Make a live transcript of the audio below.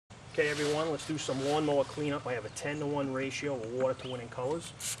Okay everyone, let's do some lawnmower cleanup. I have a 10-to-1 ratio of water to winning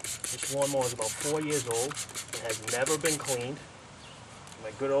colors. This lawnmower is about 4 years old. It has never been cleaned.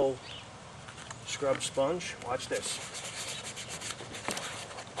 My good old scrub sponge. Watch this.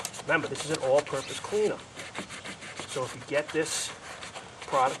 Remember, this is an all-purpose cleaner. So if you get this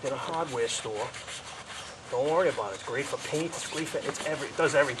product in a hardware store, don't worry about it. It's great for paint, it's great for, it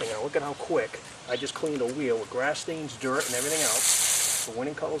does everything. Now look at how quick I just cleaned a wheel with grass stains, dirt, and everything else. The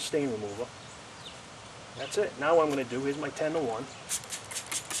winning colors stain remover. That's it. Now what I'm going to do, here's my 10-to-1. I'm going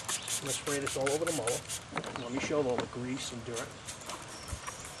to spray this all over the mower. Let me show all the grease and dirt.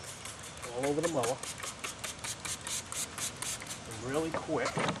 All over the mower. And really quick,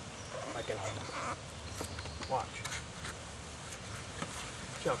 I can watch.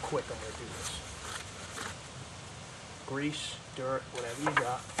 See how quick I'm going to do this. Grease, dirt, whatever you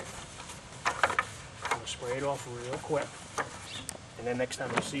got. I'm going to spray it off real quick. And then next time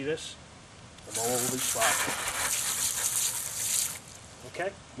you see this, the mower will be spotted.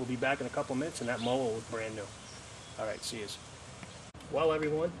 Okay, we'll be back in a couple minutes and that mower will look brand new. Alright, see you. Well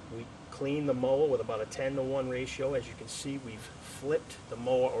everyone, we cleaned the mower with about a 10-to-1 ratio. As you can see, we've flipped the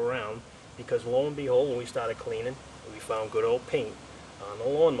mower around because lo and behold, when we started cleaning, we found good old paint on the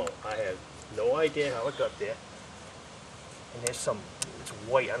lawnmower. I had no idea how it got there. And there's some, it's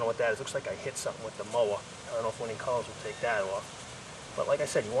white, I don't know what that is. It looks like I hit something with the mower. I don't know if winning colors will take that off. But like I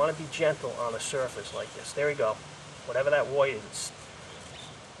said, you want to be gentle on a surface like this. There we go. Whatever that white is.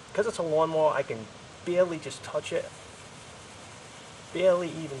 Because it's a lawnmower, I can barely just touch it. Barely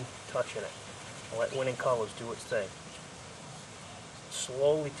even touching it. I'll let winning colors do its thing.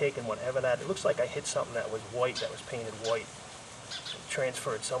 Slowly taking whatever that, it looks like I hit something that was white, that was painted white. And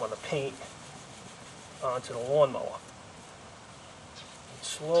transferred some of the paint onto the lawnmower. And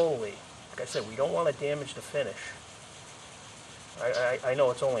slowly, like I said, we don't want to damage the finish. I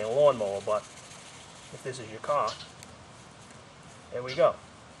know it's only a lawnmower, but if this is your car, there we go.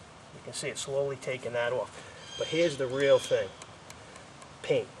 You can see it slowly taking that off. But here's the real thing.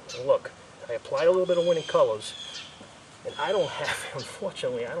 Paint. And look, I applied a little bit of winning colors, and I don't have,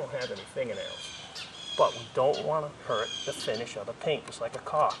 unfortunately, I don't have any fingernails. But we don't want to hurt the finish of the paint, just like a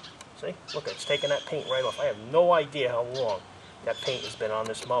car. See? Look, it's taking that paint right off. I have no idea how long that paint has been on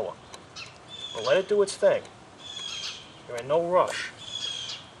this mower. But let it do its thing. You're in no rush.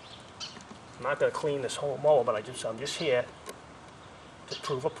 I'm not going to clean this whole mower, but I'm just here to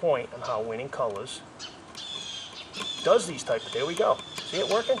prove a point on how winning colors does these type of, there we go. See it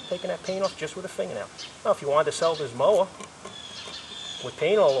working? Taking that paint off just with a fingernail. Now if you wanted to sell this mower with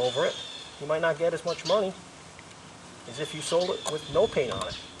paint all over it, you might not get as much money as if you sold it with no paint on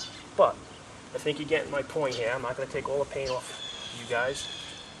it. But I think you're getting my point here. I'm not going to take all the paint off you guys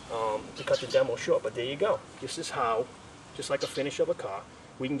to cut the demo short, but there you go. This is how, just like a finish of a car,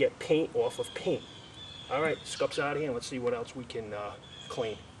 we can get paint off of paint. Alright, Scup's out of here and let's see what else we can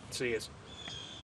clean. See you.